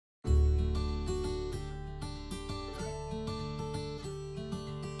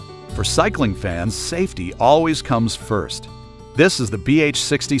For cycling fans, safety always comes first. This is the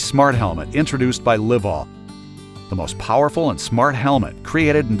BH60 Smart Helmet introduced by LIVALL, the most powerful and smart helmet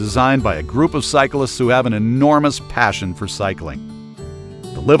created and designed by a group of cyclists who have an enormous passion for cycling.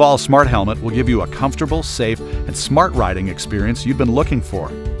 The LIVALL Smart Helmet will give you a comfortable, safe, and smart riding experience you've been looking for.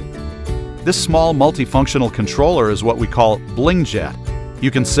 This small multifunctional controller is what we call BlingJet. You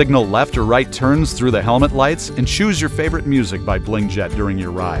can signal left or right turns through the helmet lights and choose your favorite music by BlingJet during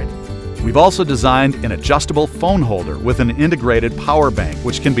your ride. We've also designed an adjustable phone holder with an integrated power bank,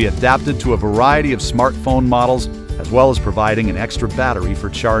 which can be adapted to a variety of smartphone models, as well as providing an extra battery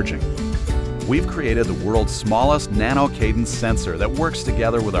for charging. We've created the world's smallest nano-cadence sensor that works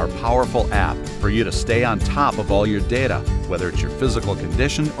together with our powerful app for you to stay on top of all your data, whether it's your physical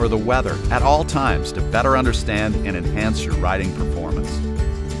condition or the weather, at all times to better understand and enhance your riding performance.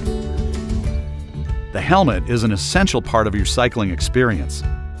 The helmet is an essential part of your cycling experience.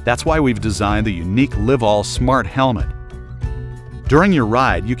 That's why we've designed the unique LIVALL Smart Helmet. During your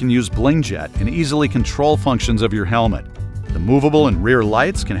ride, you can use BlingJet and easily control functions of your helmet. The movable and rear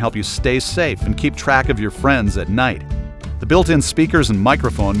lights can help you stay safe and keep track of your friends at night. The built-in speakers and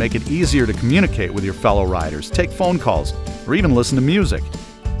microphone make it easier to communicate with your fellow riders, take phone calls, or even listen to music.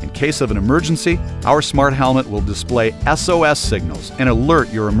 In case of an emergency, our smart helmet will display SOS signals and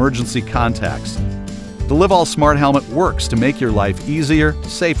alert your emergency contacts. The LIVALL Smart Helmet works to make your life easier,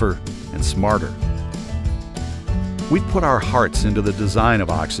 safer, and smarter. We've put our hearts into the design of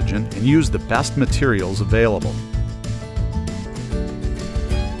Oxygen and used the best materials available.